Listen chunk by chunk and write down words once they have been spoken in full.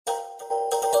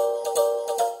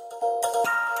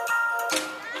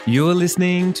You're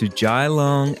listening to Jai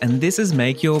Long, and this is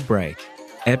Make Your Break,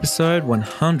 episode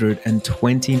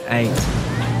 128.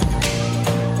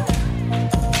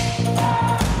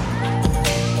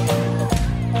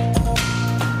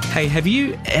 Hey, have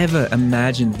you ever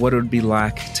imagined what it would be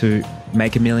like to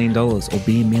make $1 million or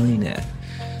be a millionaire?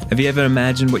 Have you ever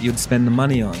imagined what you'd spend the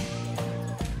money on?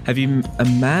 Have you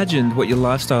imagined what your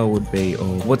lifestyle would be, or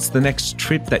what's the next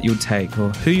trip that you'd take, or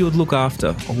who you would look after,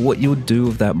 or what you would do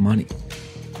with that money?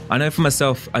 I know for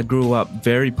myself, I grew up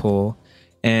very poor,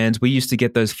 and we used to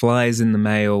get those flyers in the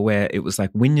mail where it was like,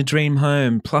 win your dream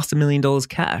home plus $1 million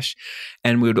cash.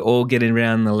 And we would all get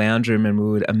around the lounge room and we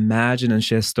would imagine and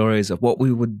share stories of what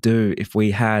we would do if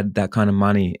we had that kind of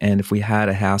money and if we had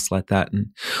a house like that,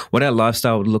 and what our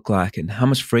lifestyle would look like and how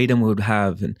much freedom we would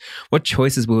have and what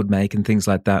choices we would make and things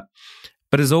like that.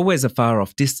 But it's always a far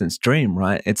off distance dream,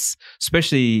 right? It's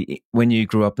especially when you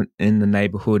grew up in the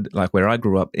neighborhood, like where I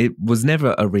grew up, it was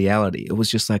never a reality. It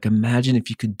was just like, imagine if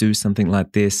you could do something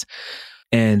like this.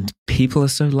 And people are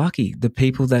so lucky, the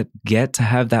people that get to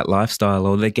have that lifestyle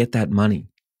or they get that money.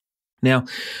 Now,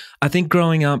 I think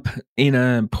growing up in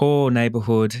a poor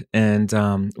neighborhood and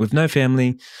with no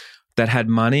family that had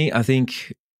money, I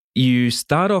think you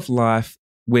start off life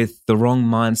with the wrong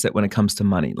mindset when it comes to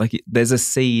money. Like there's a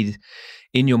seed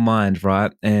in your mind,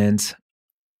 right? And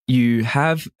you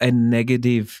have a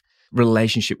negative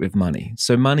relationship with money.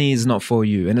 So money is not for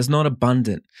you and it's not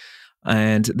abundant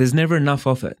and there's never enough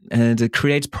of it, and it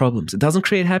creates problems. It doesn't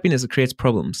create happiness, it creates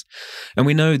problems. And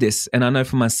we know this. And I know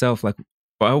for myself, like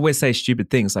I always say stupid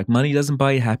things like money doesn't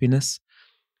buy you happiness.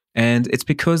 And it's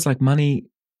because like money,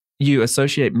 you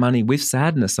associate money with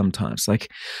sadness sometimes.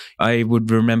 Like I would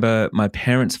remember my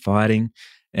parents fighting,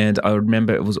 and I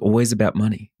remember it was always about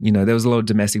money. You know, there was a lot of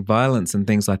domestic violence and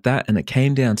things like that, and it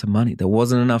came down to money. There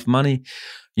wasn't enough money.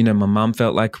 You know, my mum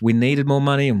felt like we needed more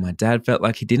money, and my dad felt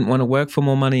like he didn't want to work for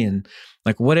more money, and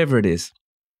like whatever it is.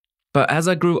 But as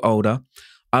I grew older,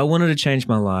 I wanted to change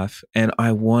my life, and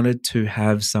I wanted to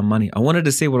have some money. I wanted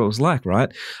to see what it was like,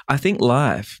 right? I think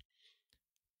life,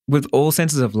 with all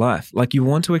senses of life, like you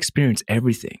want to experience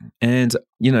everything. And,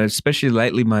 you know, especially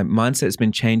lately, my mindset has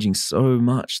been changing so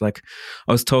much. Like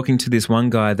I was talking to this one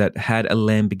guy that had a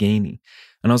Lamborghini,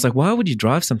 and I was like, why would you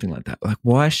drive something like that? Like,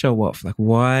 why show off? Like,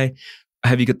 why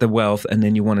have you got the wealth and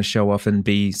then you want to show off and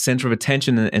be center of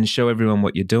attention and show everyone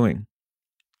what you're doing?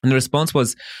 And the response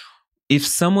was, if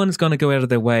someone's going to go out of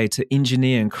their way to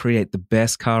engineer and create the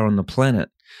best car on the planet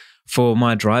for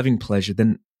my driving pleasure,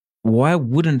 then why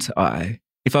wouldn't I?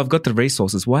 If I've got the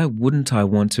resources, why wouldn't I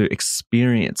want to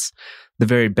experience the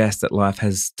very best that life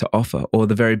has to offer, or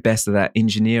the very best of that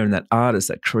engineer and that artist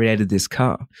that created this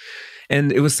car?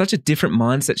 And it was such a different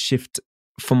mindset shift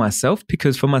for myself,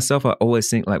 because for myself, I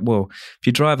always think like, well, if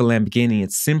you drive a Lamborghini,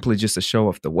 it's simply just to show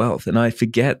off the wealth. And I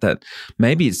forget that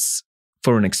maybe it's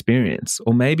for an experience,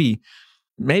 or maybe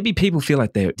people feel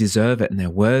like they deserve it and they're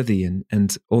worthy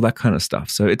and all that kind of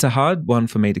stuff. So it's a hard one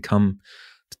for me to come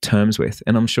terms with,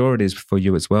 and I'm sure it is for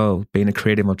you as well, being a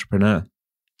creative entrepreneur.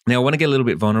 Now, I want to get a little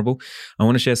bit vulnerable. I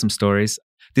want to share some stories.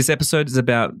 This episode is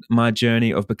about my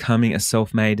journey of becoming a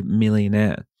self-made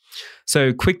millionaire.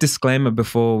 So, quick disclaimer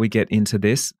before we get into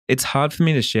this. It's hard for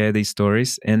me to share these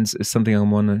stories, and it's something I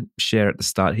want to share at the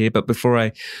start here. But before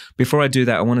I do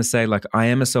that, I want to say, like, I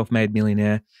am a self-made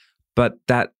millionaire, but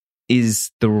that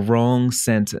is the wrong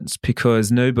sentence, because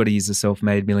nobody is a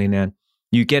self-made millionaire.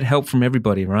 You get help from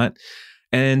everybody, right?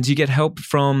 And you get help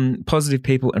from positive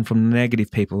people and from negative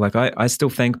people. Like I still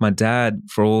thank my dad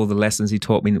for all the lessons he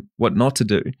taught me what not to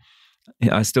do.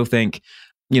 I still thank,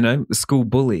 you know, the school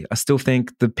bully. I still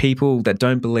thank the people that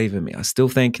don't believe in me. I still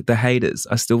thank the haters.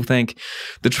 I still thank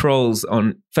the trolls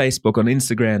on Facebook, on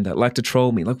Instagram that like to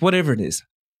troll me, like whatever it is.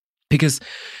 Because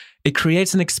it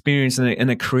creates an experience,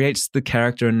 and it creates the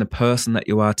character and the person that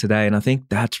you are today. And I think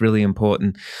that's really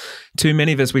important. Too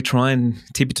many of us, we try and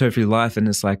tiptoe through life, and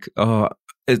it's like, oh,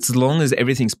 as long as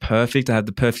everything's perfect, I have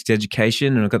the perfect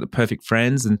education and I've got the perfect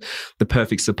friends and the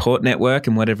perfect support network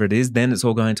and whatever it is, then it's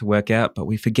all going to work out. But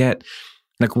we forget,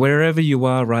 like wherever you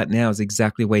are right now is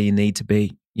exactly where you need to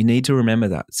be. You need to remember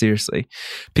that, seriously,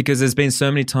 because there's been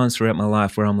so many times throughout my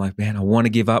life where I'm like, man, I want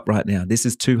to give up right now. This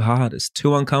is too hard. It's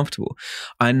too uncomfortable.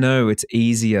 I know it's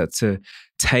easier to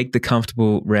take the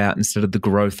comfortable route instead of the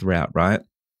growth route, right?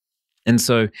 And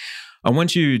so I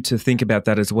want you to think about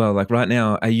that as well. Like right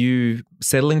now, are you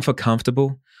settling for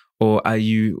comfortable, or are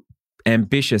you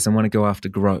ambitious and want to go after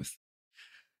growth?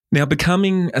 Now,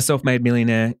 becoming a self-made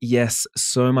millionaire, yes,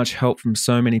 so much help from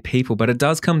so many people, but it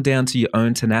does come down to your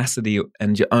own tenacity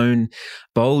and your own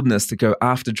boldness to go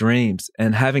after dreams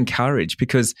and having courage.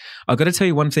 Because I've got to tell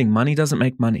you one thing, money doesn't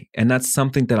make money. And that's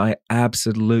something that I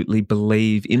absolutely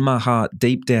believe in my heart,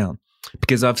 deep down.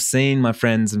 Because I've seen my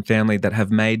friends and family that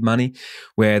have made money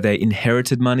where they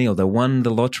inherited money or they won the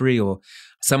lottery or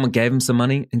someone gave them some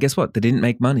money. And guess what? They didn't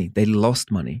make money. They lost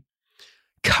money.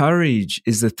 Courage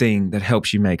is the thing that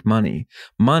helps you make money.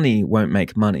 Money won't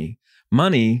make money.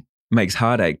 Money makes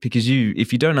heartache because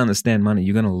if you don't understand money,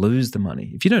 you're going to lose the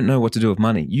money. If you don't know what to do with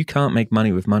money, you can't make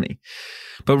money with money.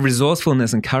 But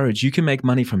resourcefulness and courage, you can make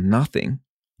money from nothing.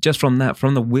 Just from that,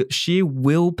 from the sheer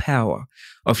willpower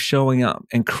of showing up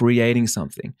and creating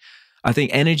something. I think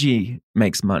energy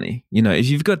makes money. If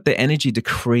you've got the energy to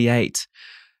create,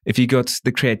 if you've got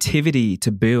the creativity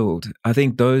to build, I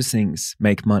think those things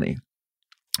make money.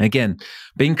 Again,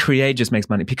 being courageous makes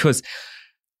money because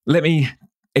let me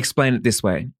explain it this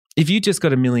way. If you just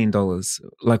got $1 million,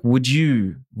 would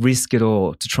you risk it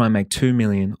all to try and make 2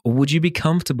 million? Or would you be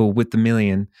comfortable with the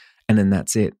million and then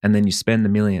that's it? And then you spend the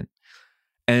million.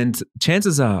 And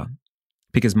chances are,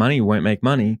 because money won't make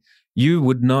money, you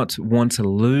would not want to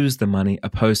lose the money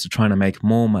opposed to trying to make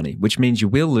more money, which means you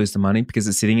will lose the money because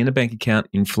it's sitting in a bank account,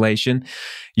 inflation.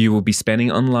 You will be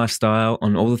spending on lifestyle,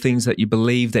 on all the things that you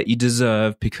believe that you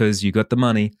deserve because you got the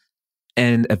money.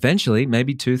 And eventually,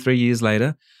 maybe 2-3 years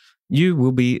later, you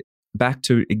will be back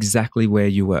to exactly where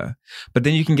you were. But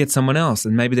then you can get someone else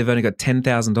and maybe they've only got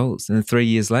 $10,000 and then 3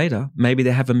 years later, maybe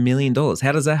they have $1 million.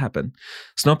 How does that happen?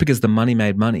 It's not because the money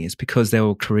made money. It's because they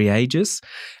were courageous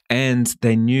and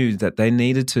they knew that they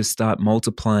needed to start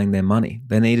multiplying their money.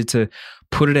 They needed to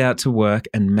put it out to work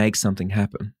and make something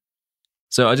happen.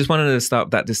 So I just wanted to start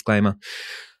with that disclaimer.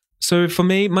 So for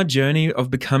me, my journey of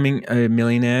becoming a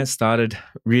millionaire started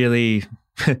really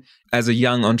as a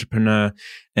young entrepreneur.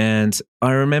 And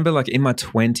I remember in my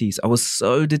 20s, I was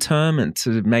so determined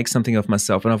to make something of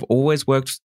myself. And I've always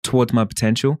worked towards my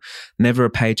potential, never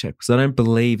a paycheck, because I don't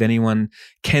believe anyone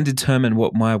can determine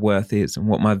what my worth is and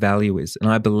what my value is. And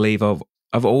I believe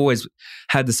I've always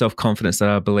had the self-confidence that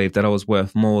I believe that I was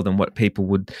worth more than what people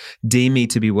would deem me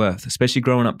to be worth, especially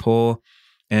growing up poor.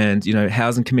 And,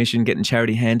 housing commission, getting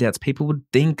charity handouts, people would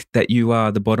think that you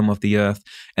are the bottom of the earth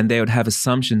and they would have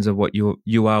assumptions of what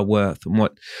you are worth and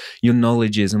what your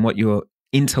knowledge is and what your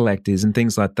intellect is and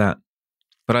things like that.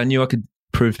 But I knew I could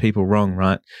prove people wrong,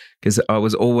 right? Because I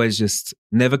was always just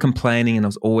never complaining and I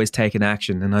was always taking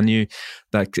action. And I knew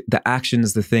that the action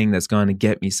is the thing that's going to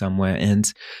get me somewhere. And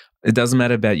it doesn't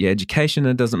matter about your education.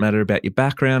 It doesn't matter about your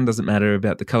background. It doesn't matter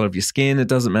about the color of your skin. It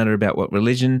doesn't matter about what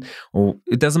religion, or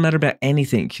it doesn't matter about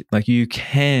anything. You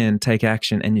can take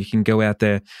action and you can go out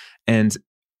there and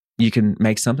you can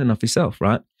make something of yourself,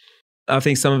 right? I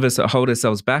think some of us hold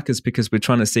ourselves back is because we're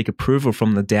trying to seek approval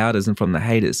from the doubters and from the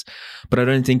haters. But I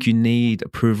don't think you need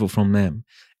approval from them.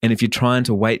 And if you're trying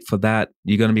to wait for that,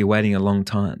 you're going to be waiting a long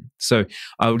time. So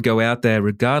I would go out there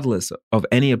regardless of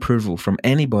any approval from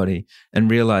anybody and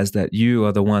realize that you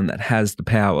are the one that has the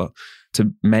power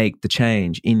to make the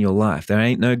change in your life. There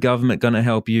ain't no government going to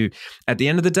help you. At the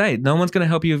end of the day, no one's going to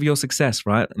help you with your success,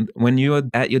 right? When you are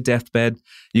at your deathbed,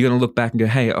 you're going to look back and go,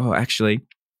 hey, actually,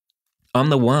 I'm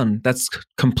the one that's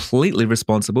completely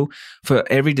responsible for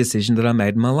every decision that I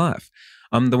made in my life.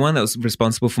 I'm the one that was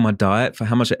responsible for my diet, for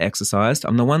how much I exercised.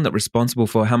 I'm the one that's responsible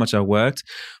for how much I worked,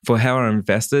 for how I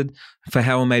invested, for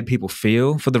how I made people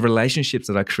feel, for the relationships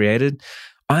that I created.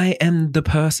 I am the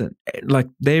person.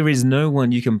 There is no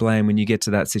one you can blame when you get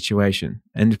to that situation.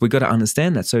 And we've got to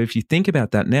understand that. So if you think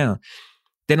about that now,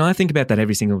 then I think about that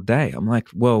every single day. I'm like,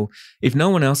 well, if no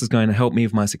one else is going to help me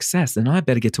with my success, then I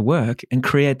better get to work and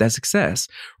create that success,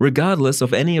 regardless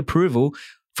of any approval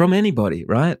from anybody,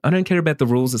 right? I don't care about the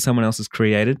rules that someone else has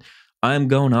created. I'm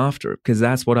going after it because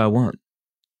that's what I want.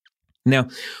 Now,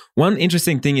 one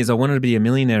interesting thing is I wanted to be a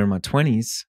millionaire in my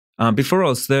 20s. Before I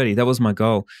was 30, that was my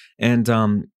goal. And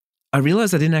I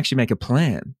realized I didn't actually make a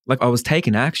plan. I was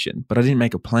taking action, but I didn't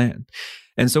make a plan.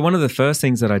 And so one of the first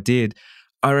things that I did,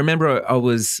 I remember I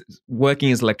was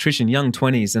working as an electrician, young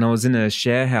 20s, and I was in a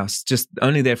share house, just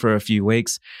only there for a few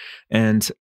weeks.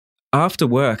 And after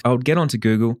work, I would get onto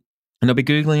Google and I'll be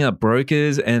Googling up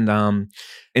brokers and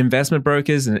investment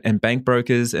brokers and bank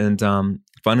brokers and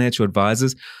financial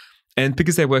advisors. And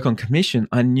because they work on commission,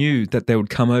 I knew that they would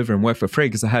come over and work for free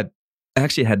because I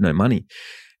actually had no money.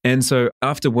 And so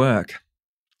after work,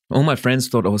 all my friends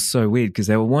thought I was so weird because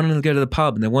they were wanting to go to the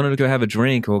pub and they wanted to go have a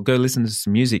drink or go listen to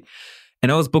some music.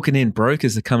 And I was booking in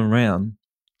brokers to come around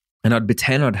and I'd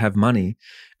pretend I'd have money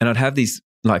and I'd have these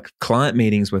client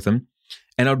meetings with them.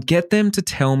 And I'd get them to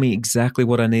tell me exactly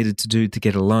what I needed to do to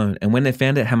get a loan. And when they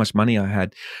found out how much money I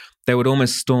had, they would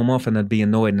almost storm off and they'd be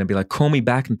annoyed and they'd be like, call me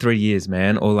back in 3 years,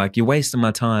 man. Or like, you're wasting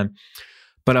my time.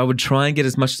 But I would try and get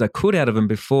as much as I could out of them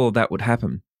before that would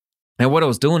happen. Now, what I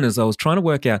was doing is I was trying to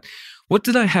work out, what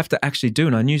did I have to actually do?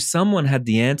 And I knew someone had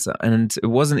the answer, and it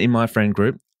wasn't in my friend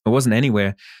group. It wasn't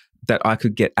anywhere that I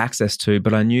could get access to,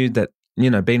 but I knew that,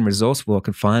 being resourceful, I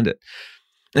could find it.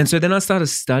 And so then I started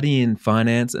studying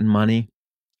finance and money.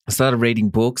 I started reading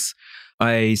books.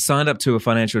 I signed up to a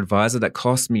financial advisor that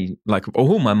cost me like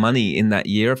all my money in that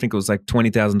year. I think it was like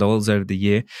 $20,000 over the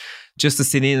year, just to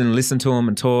sit in and listen to them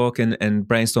and talk and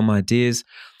brainstorm ideas.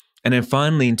 And then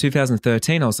finally in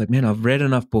 2013, I was like, man, I've read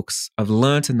enough books. I've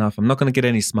learned enough. I'm not going to get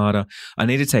any smarter. I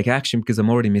need to take action because I'm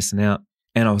already missing out.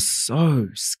 And I was so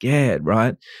scared,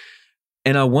 right?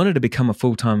 And I wanted to become a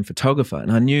full-time photographer.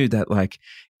 And I knew that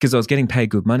because I was getting paid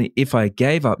good money, if I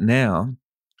gave up now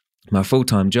my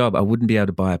full-time job, I wouldn't be able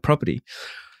to buy a property.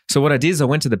 So what I did is I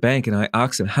went to the bank and I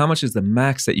asked them, how much is the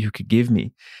max that you could give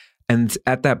me? And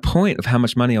at that point of how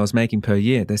much money I was making per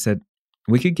year, they said,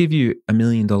 we could give you $1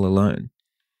 million loan.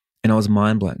 And I was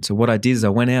mind blown. So what I did is I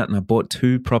went out and I bought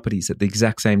 2 properties at the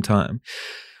exact same time.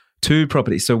 2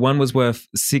 properties. So one was worth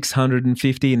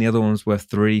 $650 and the other one was worth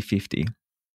 $350.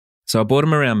 So I bought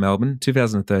them around Melbourne,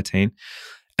 2013.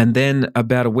 And then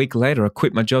about a week later, I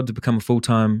quit my job to become a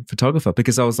full-time photographer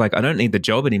because I was like, I don't need the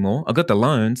job anymore. I got the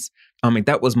loans. I mean,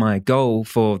 that was my goal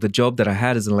for the job that I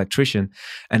had as an electrician.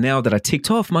 And now that I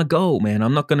ticked off my goal, man,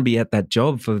 I'm not going to be at that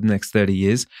job for the next 30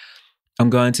 years.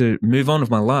 I'm going to move on with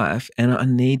my life and I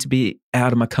need to be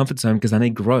out of my comfort zone because I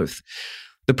need growth.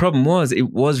 The problem was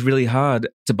it was really hard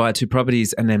to buy 2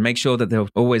 properties and then make sure that they were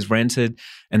always rented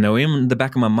and they were in the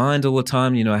back of my mind all the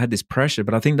time. I had this pressure,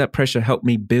 but I think that pressure helped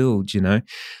me build, and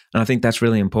I think that's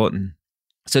really important.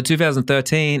 So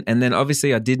 2013, and then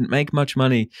obviously I didn't make much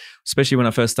money, especially when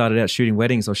I first started out shooting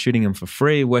weddings. I was shooting them for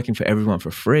free, working for everyone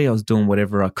for free. I was doing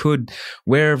whatever I could,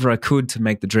 wherever I could to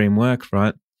make the dream work,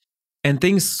 right? And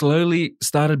things slowly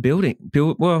started building.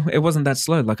 Well, it wasn't that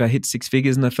slow. Like I hit 6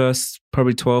 figures in the first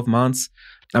probably 12 months.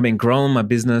 I've been growing my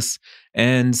business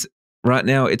and right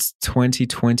now it's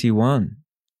 2021.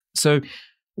 So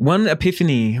one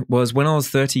epiphany was when I was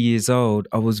 30 years old,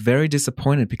 I was very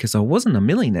disappointed because I wasn't a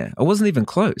millionaire. I wasn't even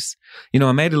close.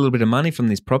 I made a little bit of money from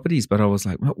these properties, but I was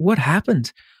like, what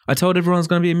happened? I told everyone I was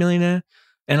going to be a millionaire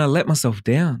and I let myself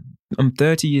down. I'm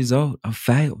 30 years old. I've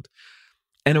failed.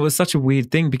 And it was such a weird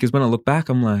thing because when I look back,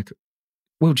 I'm like,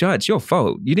 well, Jai, it's your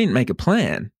fault. You didn't make a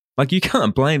plan. Like you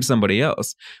can't blame somebody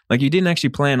else. Like you didn't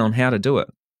actually plan on how to do it.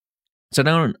 So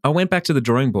now I went back to the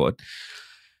drawing board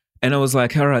and I was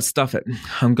like, all right, stuff it.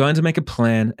 I'm going to make a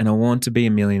plan and I want to be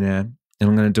a millionaire and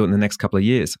I'm going to do it in the next couple of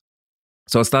years.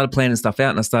 So I started planning stuff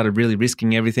out and I started really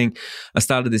risking everything. I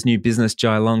started this new business,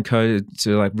 Jai Long Co,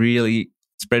 to really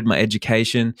spread my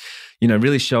education,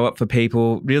 really show up for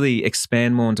people, really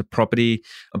expand more into property.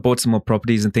 I bought some more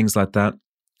properties and things like that.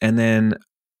 And then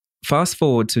fast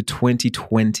forward to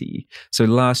 2020, so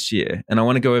last year, and I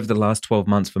want to go over the last 12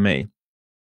 months for me.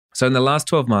 So in the last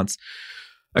 12 months,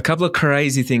 a couple of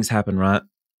crazy things happened, right?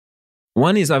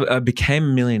 One is I became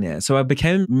a millionaire. So I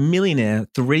became a millionaire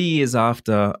 3 years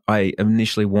after I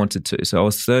initially wanted to. So I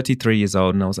was 33 years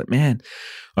old and I was like, man,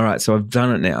 all right, so I've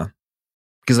done it now.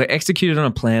 Because I executed on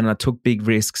a plan and I took big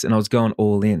risks and I was going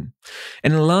all in.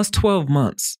 And in the last 12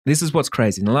 months, this is what's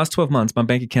crazy. In the last 12 months, my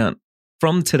bank account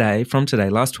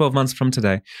last 12 months from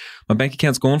today, my bank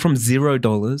account's gone from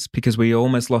 $0 because we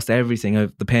almost lost everything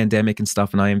over the pandemic and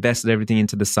stuff. And I invested everything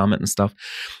into the summit and stuff.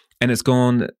 And it's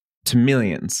gone to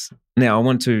millions. Now, I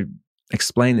want to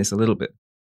explain this a little bit.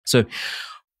 So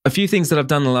a few things that I've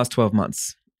done in the last 12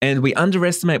 months. And we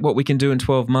underestimate what we can do in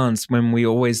 12 months when we're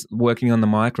always working on the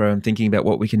micro and thinking about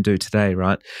what we can do today,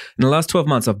 right? In the last 12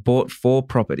 months, I've bought 4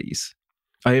 properties.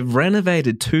 I have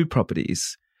renovated 2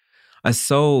 properties. I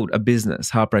sold a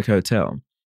business, Heartbreak Hotel.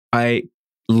 I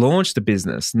launched a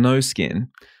business, No Skin.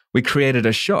 We created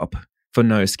a shop for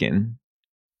No Skin.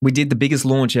 We did the biggest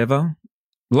launch ever,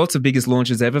 lots of biggest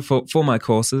launches ever for my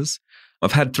courses.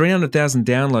 I've had 300,000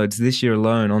 downloads this year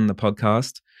alone on the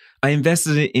podcast. I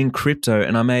invested it in crypto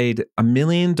and I made $1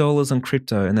 million on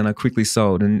crypto and then I quickly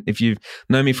sold. And if you've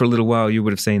known me for a little while, you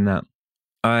would have seen that.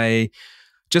 I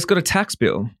just got a tax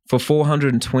bill for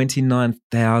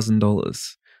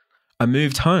 $429,000. I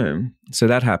moved home, so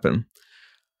that happened.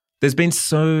 There's been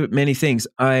so many things.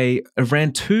 I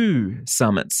ran 2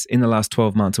 summits in the last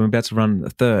 12 months. I'm about to run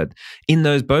the 3rd. In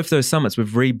both those summits,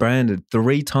 we've rebranded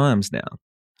 3 times now.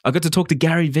 I got to talk to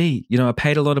Gary Vee. I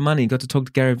paid a lot of money and got to talk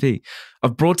to Gary Vee.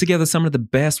 I've brought together some of the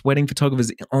best wedding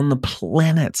photographers on the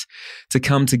planet to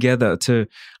come together to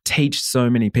teach so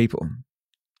many people.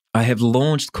 I have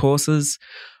launched courses.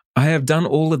 I have done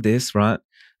all of this, right?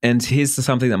 And here's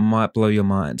something that might blow your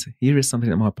mind. Here is something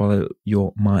that might blow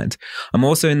your mind. I'm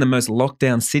also in the most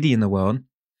lockdown city in the world.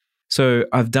 So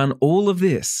I've done all of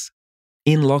this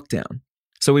in lockdown.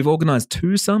 So we've organized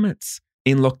 2 summits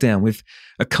in lockdown with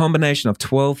a combination of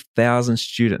 12,000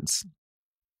 students.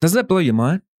 Doesn't that blow your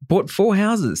mind? Bought 4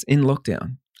 houses in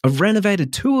lockdown. I've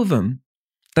renovated 2 of them.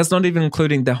 That's not even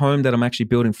including the home that I'm actually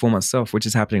building for myself, which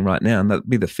is happening right now, and that'll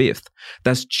be the 5th.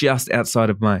 That's just outside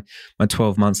of my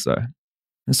 12 months though.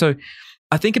 And so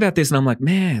I think about this and I'm like,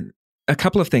 man, a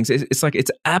couple of things. It's like,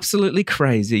 it's absolutely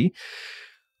crazy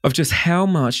of just how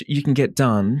much you can get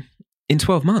done in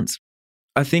 12 months.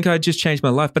 I think I just changed my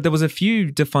life, but there was a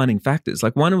few defining factors.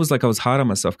 Like one was like I was hard on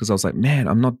myself because I was like, man,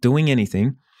 I'm not doing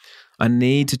anything. I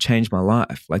need to change my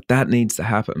life. Like that needs to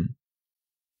happen.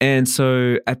 And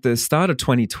so at the start of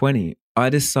 2020, I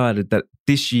decided that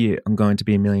this year I'm going to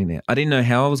be a millionaire. I didn't know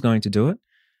how I was going to do it,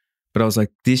 but I was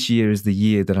like, this year is the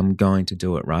year that I'm going to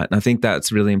do it, right? And I think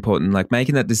that's really important, like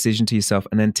making that decision to yourself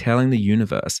and then telling the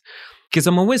universe. Because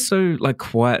I'm always so like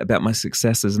quiet about my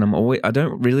successes, and I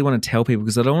don't really want to tell people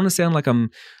because I don't want to sound like I'm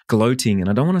gloating, and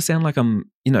I don't want to sound like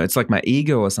I'm, it's like my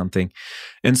ego or something.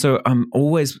 And so I'm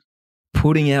always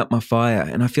putting out my fire,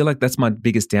 and I feel like that's my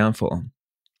biggest downfall.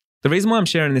 The reason why I'm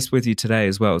sharing this with you today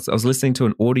as well is I was listening to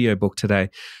an audiobook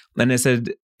today, and it said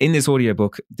in this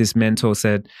audiobook, this mentor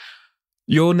said,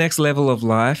 your next level of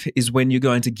life is when you're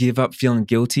going to give up feeling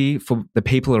guilty for the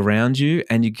people around you,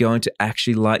 and you're going to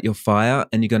actually light your fire,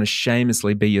 and you're going to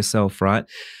shamelessly be yourself, right?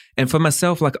 And for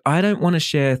myself, like I don't want to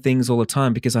share things all the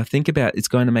time because I think about it's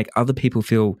going to make other people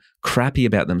feel crappy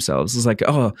about themselves. It's like,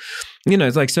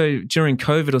 it's like, so during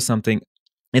COVID or something,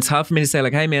 it's hard for me to say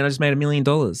like, hey man, I just made $1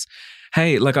 million.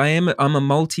 Hey, like I'm a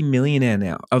multi-millionaire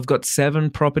now. I've got 7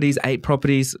 properties, 8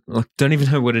 properties. Like, don't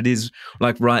even know what it is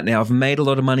like right now. I've made a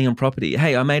lot of money on property.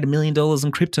 Hey, I made $1 million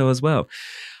in crypto as well.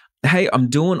 Hey, I'm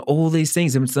doing all these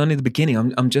things. And it's only the beginning.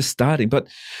 I'm just starting. But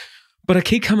I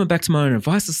keep coming back to my own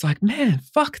advice. It's like, man,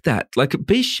 fuck that. Like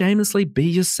be shamelessly, be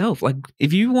yourself. Like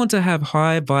if you want to have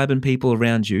high vibing people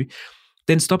around you,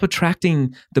 then stop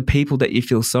attracting the people that you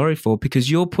feel sorry for because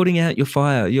you're putting out your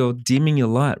fire. You're dimming your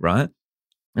light, right?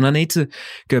 And I need to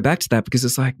go back to that because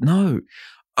it's like, no,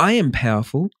 I am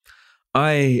powerful.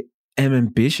 I am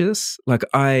ambitious. Like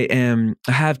I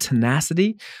have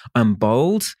tenacity. I'm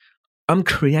bold. I'm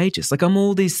courageous. Like I'm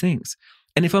all these things.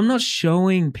 And if I'm not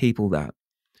showing people that,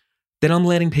 then I'm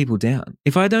letting people down.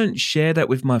 If I don't share that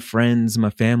with my friends, my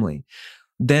family,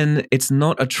 then it's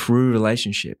not a true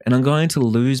relationship. And I'm going to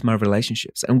lose my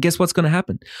relationships. And guess what's going to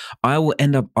happen? I will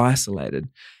end up isolated.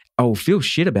 I will feel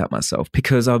shit about myself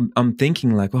because I'm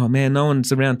thinking like, oh man, no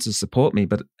one's around to support me.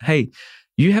 But hey,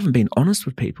 you haven't been honest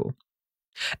with people.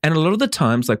 And a lot of the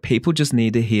times, like people just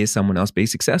need to hear someone else be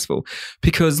successful.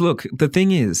 Because look, the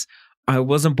thing is, I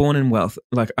wasn't born in wealth.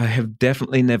 Like I have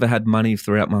definitely never had money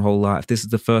throughout my whole life. This is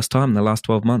the first time in the last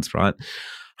 12 months, right?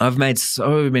 I've made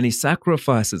so many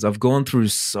sacrifices. I've gone through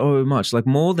so much, like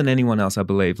more than anyone else, I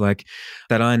believe, like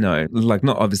that I know, like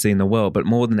not obviously in the world, but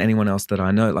more than anyone else that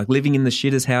I know, like living in the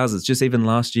shittest houses, just even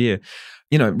last year.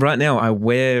 Right now I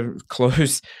wear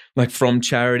clothes like from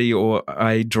charity, or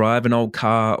I drive an old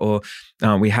car, or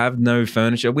we have no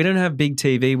furniture. We don't have big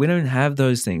TV. We don't have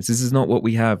those things. This is not what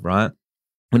we have, right?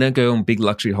 We don't go on big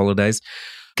luxury holidays.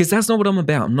 Because that's not what I'm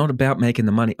about. I'm not about making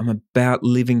the money. I'm about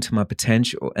living to my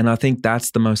potential. And I think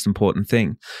that's the most important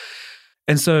thing.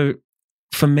 And so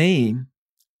for me,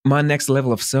 my next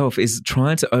level of self is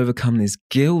trying to overcome this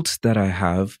guilt that I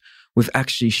have with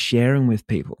actually sharing with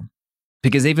people.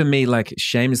 Because even me, like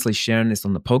shamelessly sharing this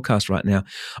on the podcast right now,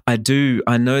 I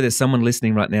know there's someone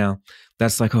listening right now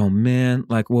that's like, oh man,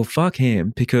 like, well, fuck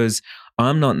him because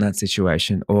I'm not in that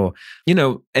situation. Or,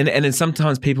 and then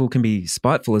sometimes people can be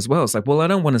spiteful as well. It's like, well, I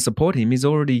don't want to support him. He's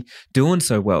already doing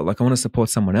so well. Like I want to support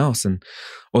someone else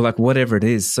or like whatever it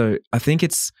is. So I think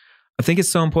it's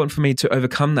so important for me to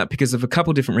overcome that because of a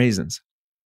couple different reasons.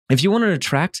 If you want to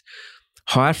attract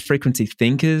high frequency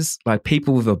thinkers, like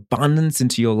people with abundance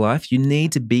into your life, you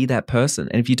need to be that person.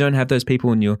 And if you don't have those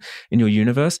people in your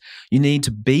universe, you need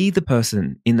to be the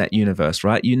person in that universe,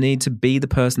 right? You need to be the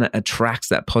person that attracts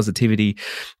that positivity,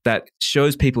 that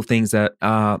shows people things that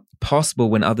are possible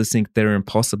when others think they're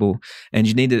impossible. And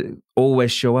you need to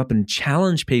always show up and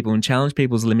challenge people and challenge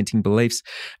people's limiting beliefs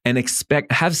and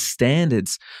have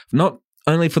standards, not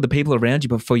only for the people around you,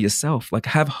 but for yourself. Like,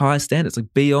 have high standards.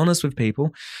 Like, be honest with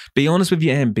people. Be honest with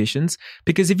your ambitions.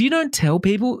 Because if you don't tell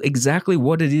people exactly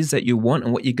what it is that you want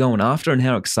and what you're going after and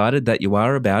how excited that you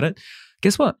are about it,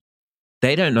 guess what?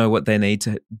 They don't know what they need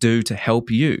to do to help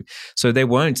you. So they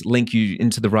won't link you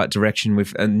into the right direction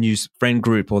with a new friend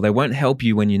group, or they won't help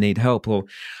you when you need help, or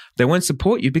they won't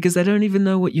support you because they don't even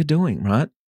know what you're doing, right?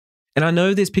 And I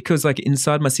know this because like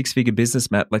inside my 6-figure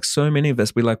business map, like so many of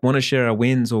us, we like want to share our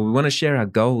wins, or we want to share our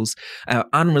goals, our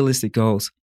unrealistic goals.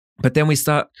 But then we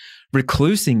start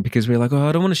reclusing because we're like, oh,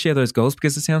 I don't want to share those goals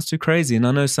because it sounds too crazy. And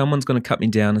I know someone's going to cut me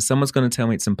down, and someone's going to tell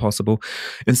me it's impossible,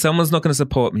 and someone's not going to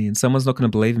support me, and someone's not going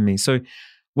to believe in me. So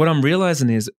what I'm realizing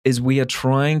is we are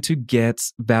trying to get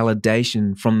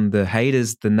validation from the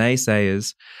haters, the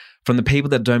naysayers, from the people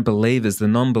that don't believe us, the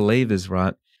non-believers,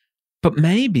 right? But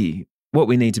maybe what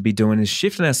we need to be doing is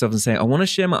shifting ourselves and saying, I want to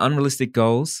share my unrealistic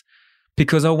goals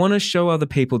because I want to show other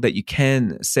people that you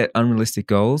can set unrealistic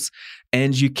goals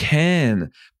and you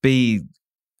can be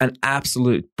an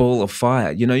absolute ball of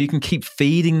fire. You know, you can keep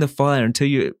feeding the fire until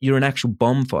you're an actual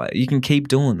bonfire. You can keep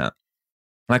doing that.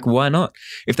 Like, why not?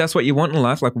 If that's what you want in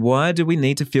life, like, why do we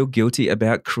need to feel guilty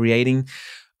about creating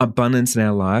abundance in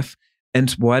our life? And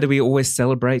why do we always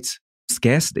celebrate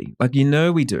scarcity? Like, you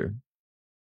know we do.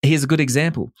 Here's a good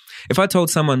example. If I told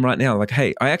someone right now, like,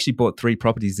 hey, I actually bought 3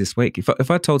 properties this week.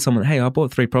 If I told someone, hey, I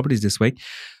bought 3 properties this week,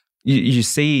 you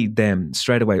see them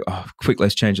straight away, oh, quick,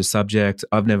 let's change the subject.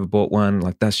 I've never bought one.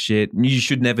 Like, that's shit. You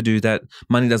should never do that.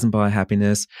 Money doesn't buy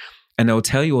happiness. And they'll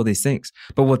tell you all these things.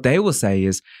 But what they will say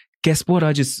is, guess what?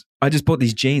 I just bought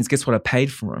these jeans. Guess what? I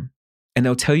paid for them. And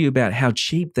they'll tell you about how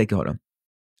cheap they got them,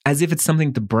 as if it's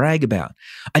something to brag about.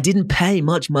 I didn't pay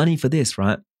much money for this,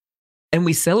 right? And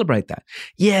we celebrate that.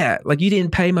 Yeah, like you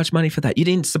didn't pay much money for that. You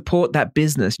didn't support that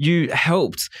business. You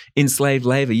helped enslaved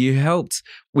labor. You helped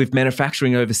with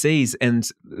manufacturing overseas. And,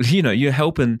 you know, you're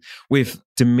helping with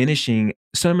diminishing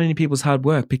so many people's hard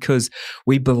work because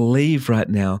we believe right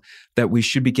now that we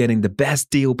should be getting the best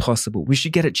deal possible. We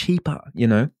should get it cheaper, you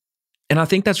know? And I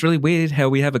think that's really weird how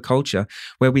we have a culture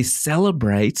where we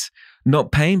celebrate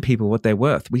not paying people what they're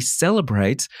worth. We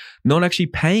celebrate not actually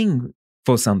paying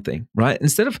for something, right?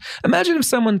 Instead of, imagine if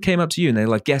someone came up to you and they're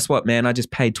like, guess what, man, I just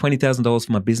paid $20,000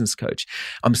 for my business coach.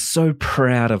 I'm so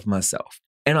proud of myself.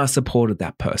 And I supported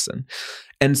that person.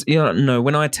 And, you know,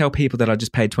 when I tell people that I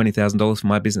just paid $20,000 for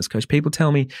my business coach, people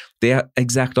tell me the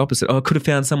exact opposite. Oh, I could have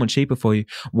found someone cheaper for you.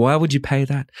 Why would you pay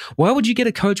that? Why would you get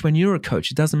a coach when you're a coach?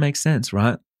 It doesn't make sense,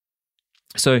 right?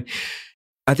 So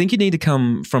I think you need to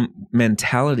come from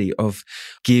mentality of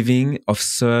giving, of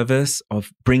service,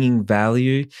 of bringing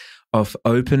value, of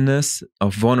openness,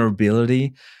 of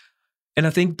vulnerability. And I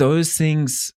think those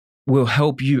things will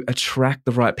help you attract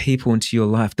the right people into your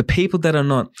life. The people that are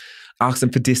not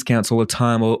asking for discounts all the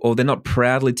time, or they're not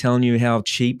proudly telling you how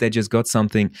cheap they just got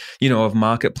something, you know, of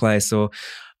marketplace, or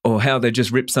how they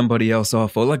just ripped somebody else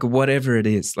off, or like whatever it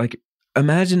is. Like,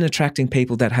 imagine attracting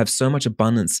people that have so much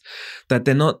abundance that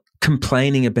they're not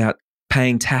complaining about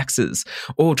paying taxes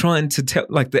or trying to tell,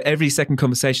 like, the every second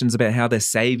conversations about how they're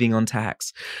saving on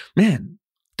tax. Man,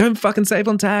 don't fucking save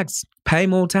on tax. Pay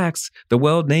more tax. The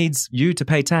world needs you to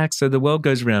pay tax so the world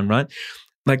goes around, right?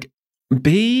 Like,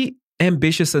 be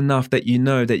ambitious enough that you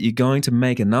know that you're going to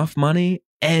make enough money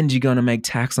and you're going to make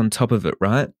tax on top of it,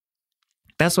 right?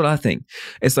 That's what I think.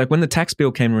 It's like when the tax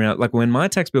bill came around, like when my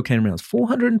tax bill came around, it's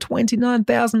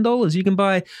 $429,000. You can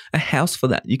buy a house for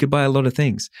that. You could buy a lot of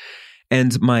things.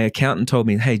 And my accountant told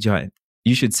me, hey, Jai,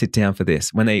 you should sit down for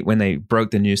this when they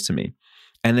broke the news to me.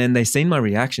 And then they seen my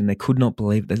reaction. They could not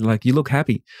believe it. They're like, you look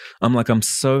happy. I'm like, I'm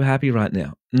so happy right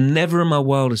now. Never in my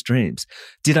wildest dreams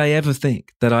did I ever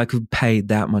think that I could pay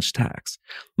that much tax.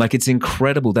 Like, it's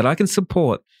incredible that I can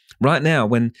support right now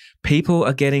when people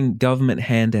are getting government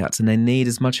handouts and they need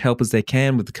as much help as they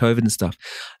can with the COVID and stuff.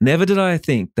 Never did I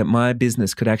think that my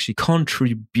business could actually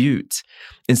contribute.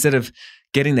 Instead of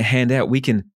getting the handout, we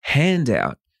can hand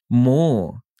out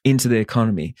more into the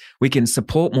economy. We can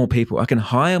support more people. I can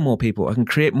hire more people. I can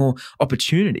create more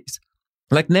opportunities.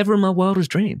 Like, never in my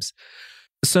wildest dreams.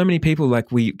 So many people,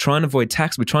 like, we try and avoid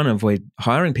tax. We're trying to avoid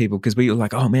hiring people because we're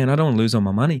like, oh man, I don't want to lose all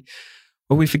my money.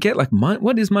 But we forget, like,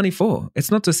 what is money for?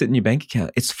 It's not to sit in your bank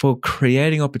account. It's for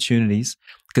creating opportunities,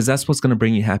 because that's what's going to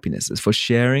bring you happiness. It's for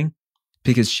sharing,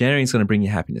 because sharing is going to bring you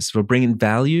happiness. For bringing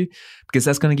value, because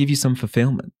that's going to give you some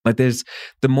fulfillment. Like, the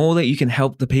more that you can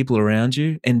help the people around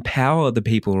you, empower the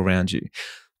people around you,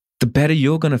 the better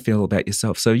you're going to feel about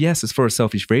yourself. So yes, it's for a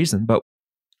selfish reason, but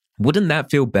wouldn't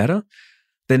that feel better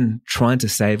than trying to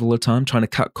save all the time, trying to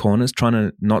cut corners, trying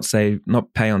to not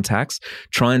pay on tax,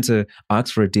 trying to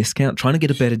ask for a discount, trying to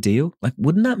get a better deal? Like,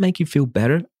 wouldn't that make you feel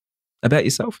better about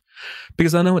yourself?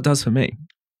 Because I know it does for me.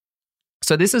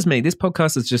 So this is me. This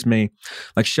podcast is just me,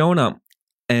 like showing up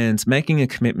and making a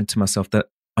commitment to myself that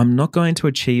I'm not going to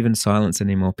achieve in silence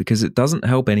anymore, because it doesn't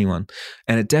help anyone,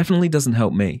 and it definitely doesn't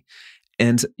help me.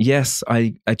 And yes,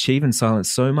 I achieve in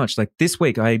silence so much. Like this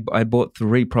week, I bought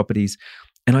 3 properties,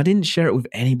 and I didn't share it with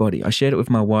anybody. I shared it with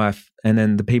my wife and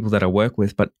then the people that I work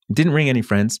with, but didn't ring any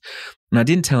friends, and I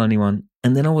didn't tell anyone.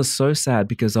 And then I was so sad,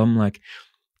 because I'm like,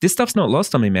 this stuff's not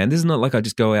lost on me, man. This is not like I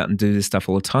just go out and do this stuff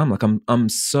all the time. Like I'm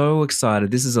so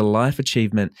excited. This is a life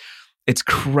achievement. It's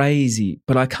crazy,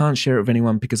 but I can't share it with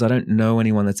anyone because I don't know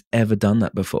anyone that's ever done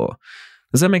that before.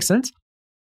 Does that make sense?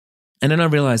 And then I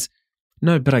realized,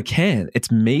 no, but I can.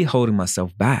 It's me holding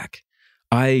myself back.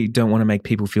 I don't want to make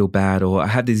people feel bad, or I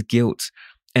have this guilt,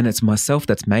 and it's myself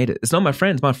that's made it. It's not my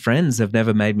friends. My friends have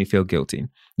never made me feel guilty.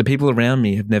 The people around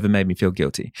me have never made me feel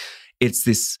guilty. It's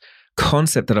this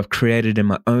concept that I've created in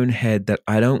my own head that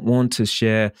I don't want to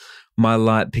share my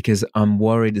light because I'm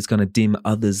worried it's going to dim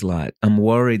others' light. I'm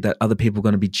worried that other people are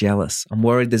going to be jealous. I'm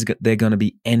worried they're going to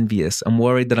be envious. I'm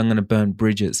worried that I'm going to burn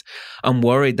bridges. I'm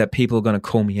worried that people are going to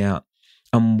call me out.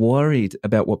 I'm worried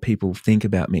about what people think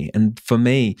about me. And for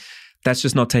me, that's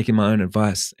just not taking my own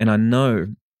advice. And I know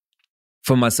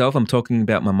for myself, I'm talking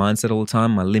about my mindset all the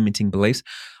time, my limiting beliefs.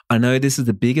 I know this is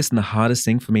the biggest and the hardest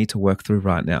thing for me to work through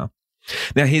right now.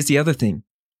 Now, here's the other thing.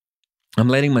 I'm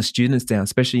letting my students down,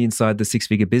 especially inside the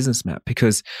 6-figure business map,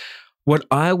 because what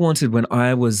I wanted when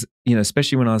I was,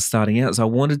 especially when I was starting out, is I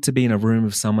wanted to be in a room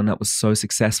with someone that was so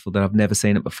successful that I've never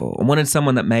seen it before. I wanted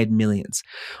someone that made millions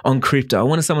on crypto. I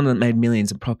wanted someone that made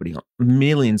millions in property,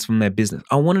 millions from their business.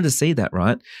 I wanted to see that,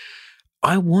 right?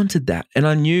 I wanted that. And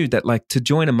I knew that to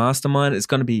join a mastermind, it's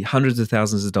going to be hundreds of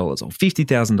thousands of dollars or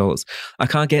 $50,000. I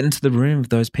can't get into the room with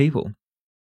those people.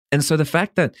 And so the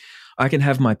fact that I can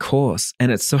have my course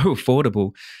and it's so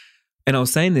affordable, and I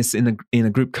was saying this in a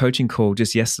group coaching call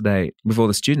just yesterday with all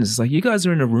the students, it's like, you guys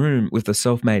are in a room with a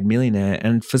self-made millionaire,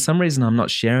 and for some reason I'm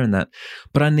not sharing that,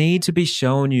 but I need to be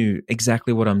showing you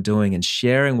exactly what I'm doing and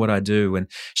sharing what I do and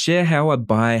share how I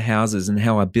buy houses and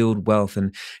how I build wealth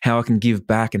and how I can give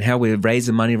back and how we're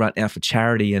raising money right now for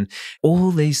charity and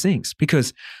all these things,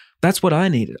 because that's what I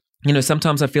needed.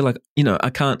 Sometimes I feel like, I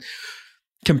can't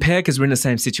compare because we're in the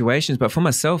same situations, but for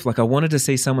myself, I wanted to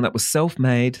see someone that was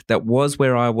self-made, that was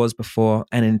where I was before,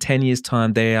 and in 10 years'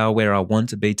 time, they are where I want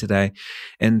to be today.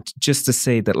 And just to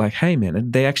see that, hey, man,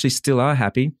 they actually still are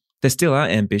happy. They still are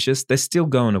ambitious. They're still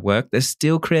going to work. They're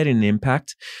still creating an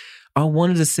impact. I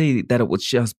wanted to see that it was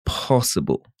just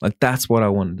possible. That's what I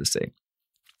wanted to see.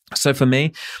 So for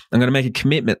me, I'm going to make a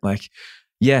commitment,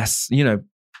 yes,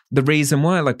 the reason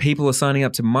why people are signing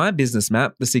up to my business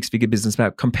map, the 6-figure business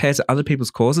map, compared to other people's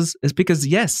courses is because,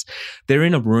 yes, they're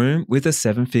in a room with a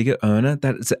 7-figure earner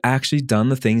that has actually done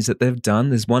the things that they've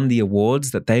done, has won the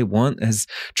awards that they want, has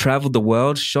traveled the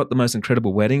world, shot the most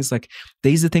incredible weddings.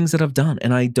 These are things that I've done,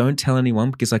 and I don't tell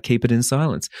anyone because I keep it in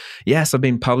silence. Yes, I've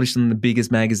been published in the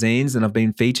biggest magazines, and I've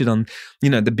been featured on,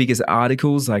 the biggest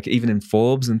articles, even in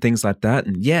Forbes and things like that.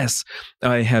 And yes,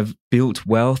 I have built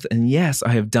wealth, and yes,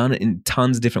 I have done it in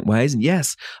tons of different ways, and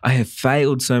yes, I have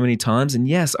failed so many times, and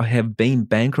yes, I have been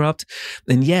bankrupt,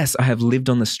 and yes, I have lived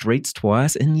on the streets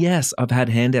twice, and yes, I've had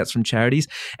handouts from charities,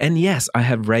 and yes, I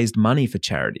have raised money for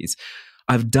charities.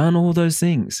 I've done all those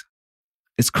things.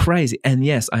 It's crazy. And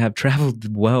yes, I have traveled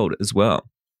the world as well.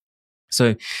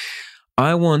 So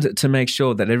I want to make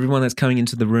sure that everyone that's coming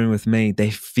into the room with me, they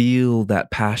feel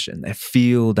that passion, they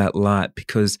feel that light,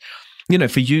 because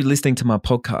for you listening to my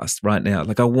podcast right now,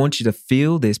 I want you to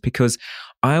feel this, because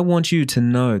I want you to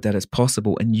know that it's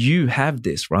possible and you have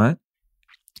this, right?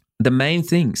 The main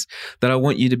things that I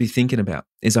want you to be thinking about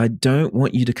is I don't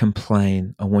want you to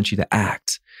complain. I want you to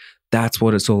act. That's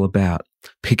what it's all about,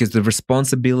 because the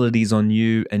responsibility is on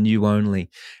you and you only.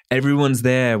 Everyone's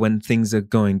there when things are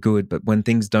going good, but when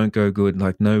things don't go good,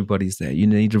 nobody's there. You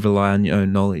need to rely on your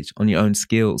own knowledge, on your own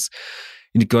skills.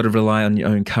 You've got to rely on your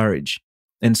own courage.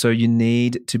 And so you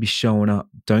need to be showing up.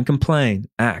 Don't complain,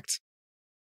 act.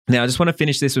 Now, I just want to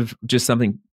finish this with just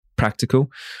something practical.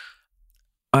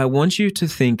 I want you to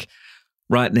think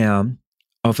right now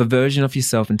of a version of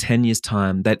yourself in 10 years'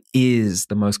 time that is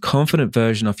the most confident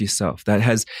version of yourself, that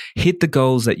has hit the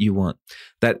goals that you want,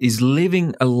 that is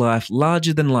living a life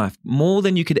larger than life, more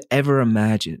than you could ever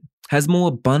imagine, has more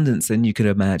abundance than you could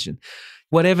imagine.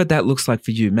 Whatever that looks like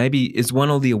for you, maybe it's won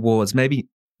all the awards, maybe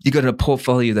you got a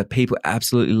portfolio that people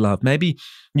absolutely love. Maybe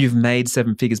you've made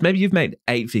 7 figures. Maybe you've made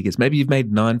 8 figures. Maybe you've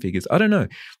made 9 figures. I don't know,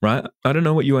 right? I don't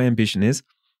know what your ambition is,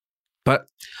 but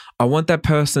I want that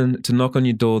person to knock on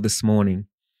your door this morning,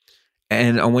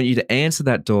 and I want you to answer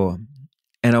that door,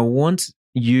 and I want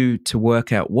you to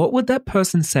work out what would that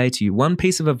person say to you, one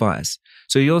piece of advice.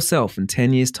 So yourself in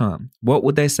 10 years' time, what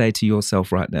would they say to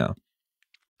yourself right now?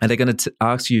 Are they going to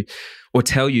ask you or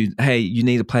tell you, hey, you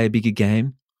need to play a bigger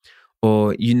game,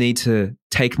 or you need to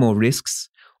take more risks,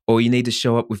 or you need to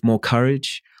show up with more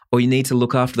courage, or you need to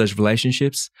look after those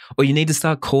relationships, or you need to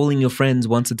start calling your friends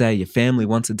once a day, your family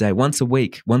once a day, once a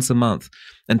week, once a month,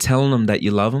 and telling them that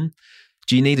you love them?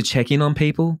 Do you need to check in on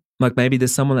people? Like maybe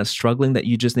there's someone that's struggling that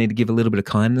you just need to give a little bit of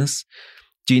kindness.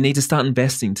 Do you need to start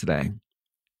investing today?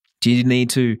 Do you need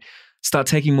to start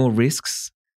taking more risks?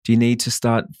 Do you need to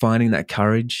start finding that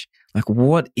courage? Like,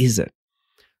 what is it?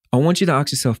 I want you to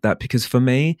ask yourself that, because for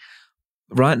me,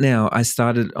 right now, I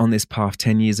started on this path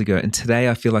 10 years ago, and today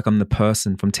I feel like I'm the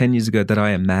person from 10 years ago that I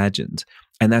imagined.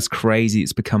 And that's crazy.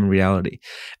 It's become reality.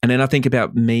 And then I think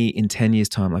about me in 10 years'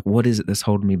 time, like, what is it that's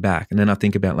holding me back? And then I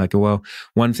think about like, well,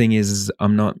 one thing is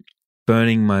I'm not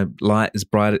burning my light as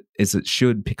bright as it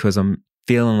should because I'm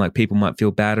feeling like people might feel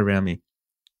bad around me.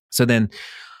 So then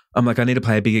I'm like, I need to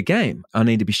play a bigger game. I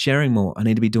need to be sharing more. I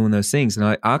need to be doing those things. And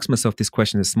I asked myself this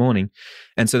question this morning.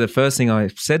 And so the first thing I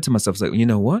said to myself was like, you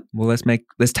know what? Well,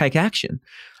 let's take action.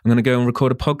 I'm going to go and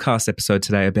record a podcast episode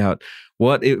today about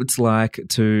what it's like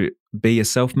to be a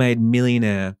self-made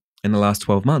millionaire in the last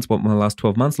 12 months, what my last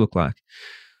 12 months look like.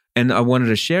 And I wanted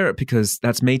to share it because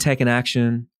that's me taking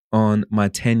action on my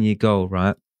 10-year goal,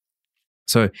 right?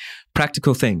 So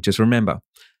practical thing, just remember,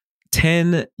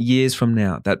 10 years from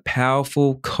now, that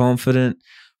powerful, confident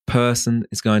person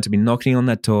is going to be knocking on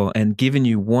that door and giving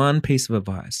you one piece of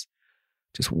advice,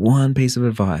 just one piece of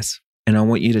advice. And I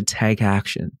want you to take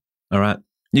action, all right?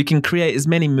 You can create as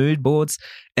many mood boards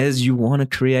as you want to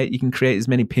create. You can create as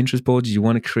many Pinterest boards as you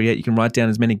want to create. You can write down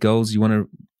as many goals as you want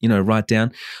to, write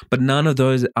down. But none of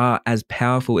those are as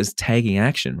powerful as taking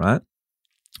action, right?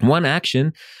 One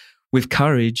action with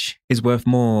courage is worth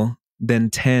more than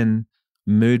 10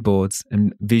 mood boards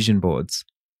and vision boards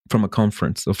from a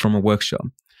conference or from a workshop.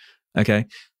 Okay.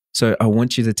 So I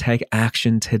want you to take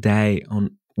action today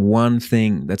on one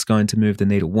thing that's going to move the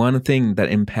needle, one thing that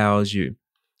empowers you.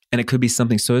 And it could be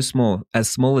something so small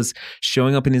as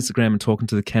showing up on Instagram and talking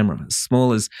to the camera, as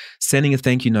small as sending a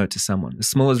thank you note to someone, as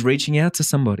small as reaching out to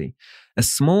somebody,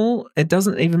 it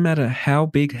doesn't even matter how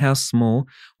big, how small,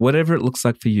 whatever it looks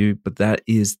like for you, but that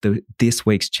is this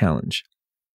week's challenge.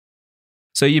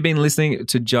 So you've been listening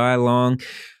to Jai Long.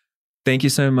 Thank you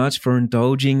so much for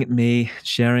indulging me,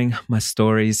 sharing my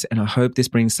stories, and I hope this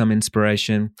brings some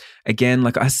inspiration. Again,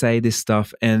 like I say this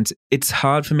stuff, and it's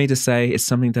hard for me to say. It's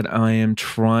something that I am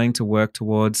trying to work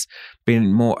towards,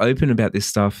 being more open about this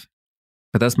stuff,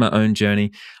 but that's my own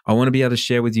journey. I want to be able to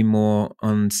share with you more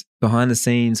on behind the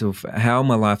scenes of how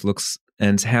my life looks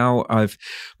and how I've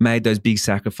made those big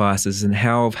sacrifices and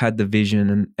how I've had the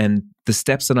vision and the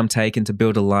steps that I'm taking to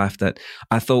build a life that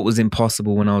I thought was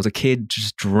impossible when I was a kid,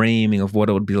 just dreaming of what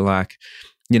it would be like,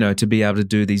 to be able to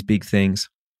do these big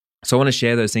things. So I want to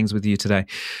share those things with you today.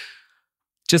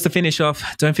 Just to finish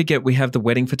off, don't forget we have the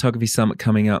Wedding Photography Summit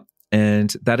coming up.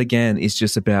 And that again is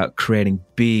just about creating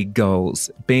big goals,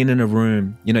 being in a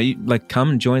room,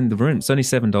 come and join the room. It's only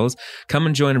 $7. Come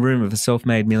and join a room with a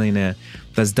self-made millionaire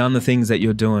that's done the things that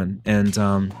you're doing. And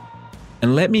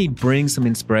let me bring some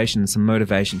inspiration and some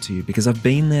motivation to you, because I've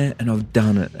been there and I've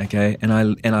done it, okay? And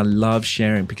I love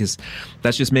sharing, because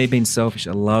that's just me being selfish.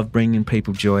 I love bringing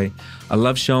people joy. I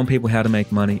love showing people how to make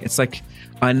money. It's like,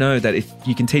 I know that if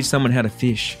you can teach someone how to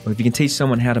fish, or if you can teach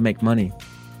someone how to make money,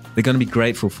 they're going to be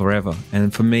grateful forever.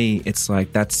 And for me, it's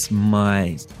like that's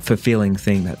my fulfilling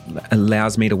thing that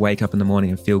allows me to wake up in the morning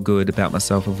and feel good about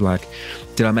myself of like,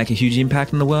 did I make a huge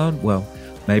impact in the world? Well,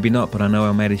 maybe not, but I know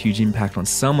I made a huge impact on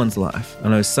someone's life. I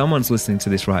know someone's listening to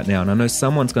this right now, and I know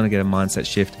someone's going to get a mindset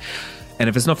shift. And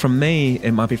if it's not from me,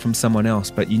 it might be from someone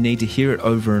else, but you need to hear it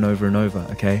over and over and over,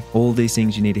 okay? All these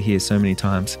things you need to hear so many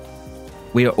times.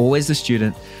 We are always the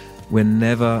student. We're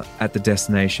never at the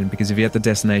destination, because if you're at the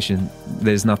destination,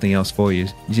 there's nothing else for you.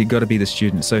 You've got to be the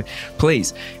student. So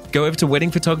please go over to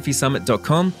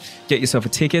weddingphotographysummit.com, get yourself a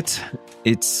ticket.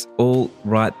 It's all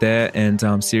right there.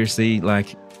 And seriously,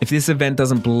 if this event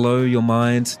doesn't blow your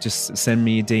mind, just send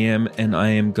me a DM and I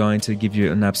am going to give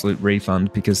you an absolute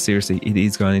refund, because seriously, it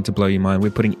is going to blow your mind.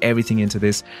 We're putting everything into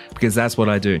this because that's what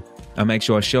I do. I make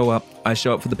sure I show up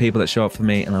for the people that show up for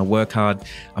me, and I work hard.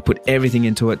 I put everything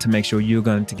into it to make sure you're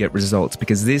going to get results,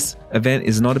 because this event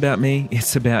is not about me,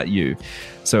 it's about you.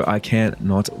 So I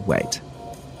cannot wait.